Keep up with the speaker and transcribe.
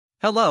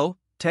Hello,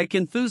 tech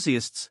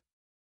enthusiasts.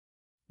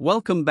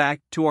 Welcome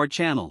back to our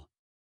channel.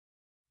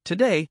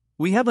 Today,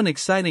 we have an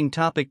exciting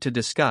topic to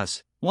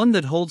discuss, one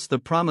that holds the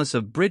promise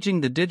of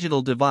bridging the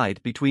digital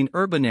divide between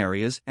urban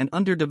areas and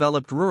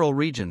underdeveloped rural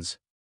regions.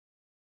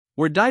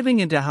 We're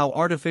diving into how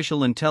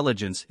artificial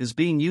intelligence is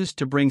being used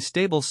to bring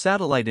stable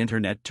satellite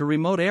internet to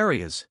remote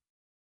areas.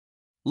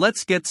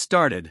 Let's get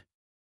started.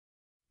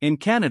 In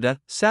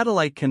Canada,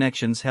 satellite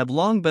connections have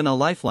long been a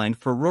lifeline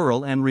for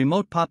rural and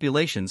remote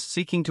populations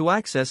seeking to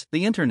access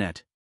the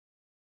internet.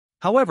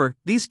 However,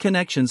 these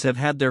connections have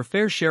had their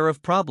fair share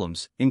of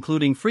problems,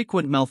 including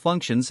frequent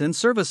malfunctions and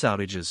service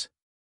outages.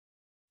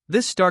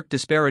 This stark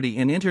disparity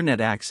in internet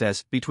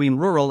access between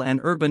rural and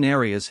urban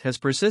areas has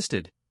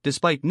persisted,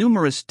 despite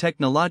numerous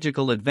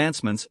technological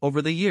advancements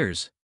over the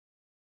years.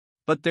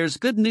 But there's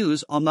good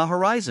news on the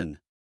horizon.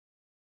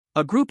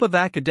 A group of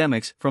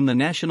academics from the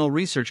National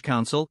Research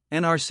Council,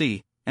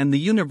 NRC, and the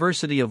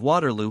University of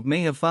Waterloo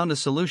may have found a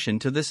solution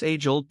to this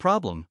age-old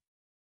problem.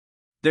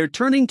 They're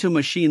turning to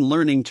machine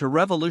learning to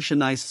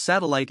revolutionize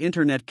satellite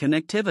internet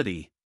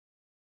connectivity.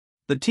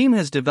 The team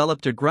has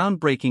developed a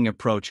groundbreaking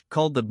approach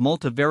called the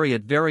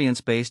Multivariate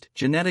Variance-based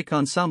genetic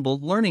ensemble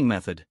learning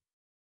method.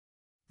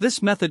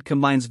 This method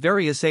combines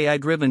various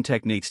AI-driven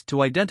techniques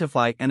to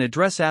identify and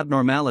address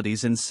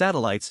abnormalities in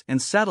satellites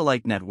and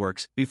satellite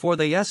networks before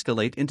they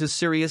escalate into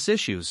serious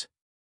issues.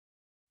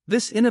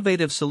 This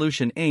innovative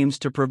solution aims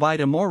to provide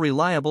a more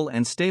reliable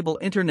and stable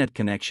internet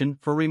connection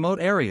for remote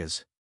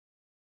areas.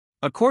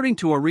 According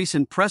to a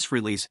recent press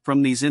release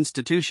from these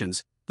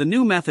institutions, the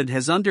new method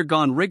has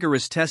undergone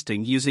rigorous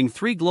testing using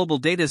 3 global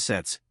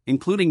datasets,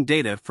 including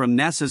data from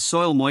NASA's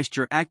Soil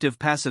Moisture Active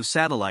Passive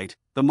Satellite,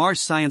 the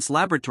Mars Science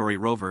Laboratory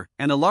rover,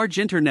 and a large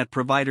internet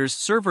provider's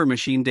server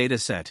machine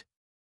dataset.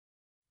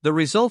 The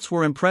results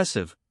were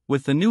impressive,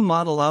 with the new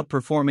model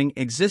outperforming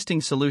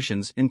existing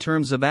solutions in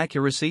terms of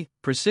accuracy,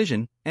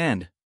 precision,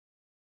 and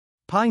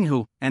Peng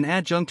Hu, an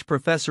adjunct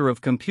professor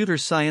of computer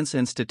science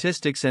and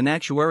statistics and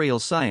actuarial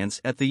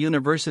science at the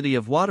University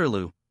of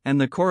Waterloo,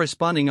 and the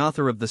corresponding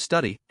author of the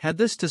study, had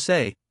this to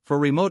say: for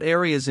remote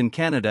areas in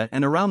Canada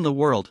and around the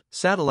world,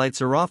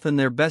 satellites are often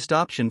their best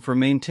option for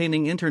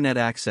maintaining internet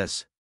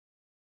access.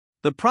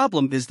 The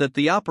problem is that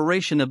the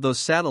operation of those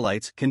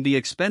satellites can be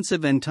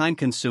expensive and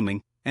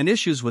time-consuming, and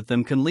issues with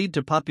them can lead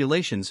to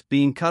populations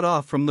being cut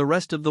off from the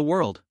rest of the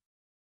world.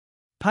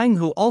 Peng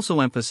Hu also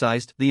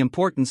emphasized the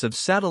importance of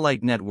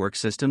satellite network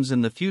systems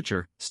in the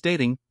future,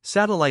 stating,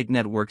 "Satellite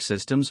network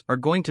systems are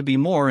going to be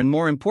more and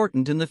more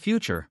important in the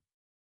future.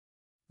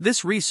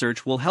 This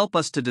research will help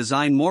us to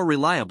design more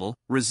reliable,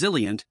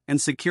 resilient,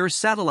 and secure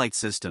satellite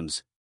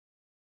systems."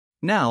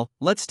 Now,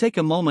 let's take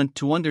a moment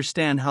to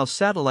understand how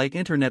satellite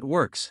internet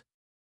works.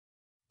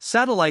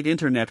 Satellite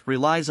internet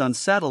relies on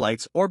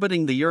satellites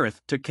orbiting the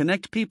Earth to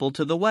connect people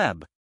to the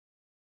web.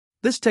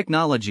 This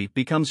technology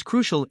becomes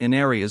crucial in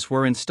areas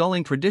where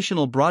installing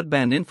traditional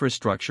broadband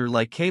infrastructure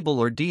like cable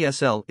or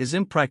DSL is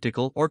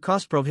impractical or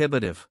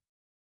cost-prohibitive.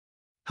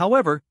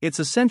 However, it's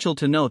essential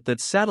to note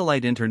that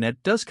satellite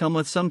internet does come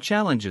with some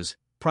challenges,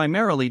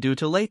 primarily due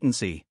to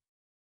latency.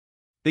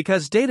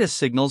 Because data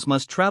signals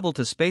must travel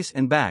to space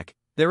and back,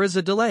 there is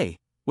a delay,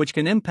 which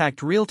can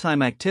impact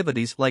real-time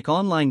activities like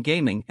online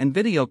gaming and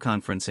video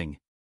conferencing.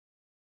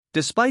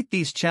 Despite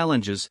these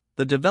challenges,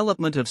 the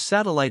development of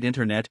satellite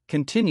internet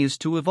continues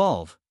to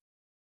evolve.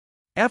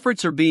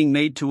 Efforts are being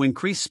made to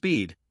increase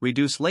speed,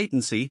 reduce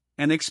latency,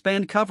 and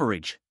expand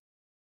coverage.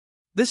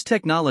 This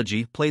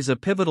technology plays a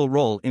pivotal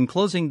role in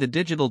closing the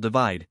digital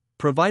divide,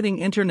 providing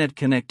internet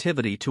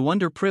connectivity to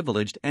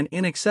underprivileged and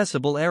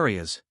inaccessible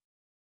areas.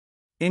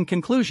 In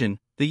conclusion,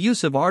 the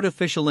use of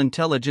artificial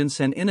intelligence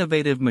and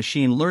innovative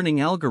machine learning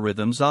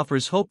algorithms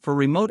offers hope for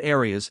remote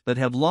areas that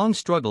have long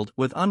struggled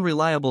with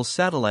unreliable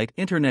satellite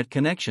internet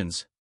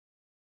connections.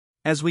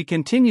 As we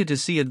continue to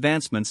see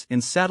advancements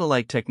in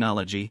satellite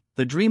technology,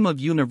 the dream of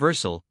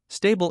universal,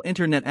 stable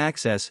internet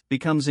access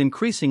becomes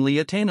increasingly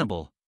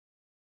attainable.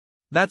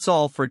 That's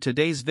all for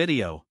today's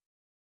video.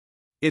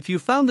 If you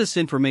found this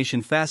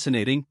information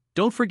fascinating,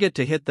 don't forget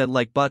to hit that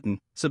like button,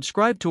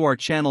 subscribe to our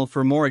channel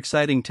for more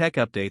exciting tech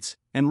updates,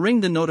 and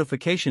ring the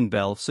notification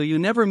bell so you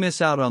never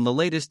miss out on the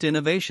latest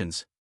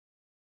innovations.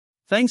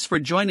 Thanks for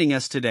joining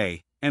us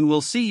today, and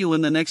we'll see you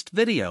in the next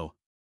video.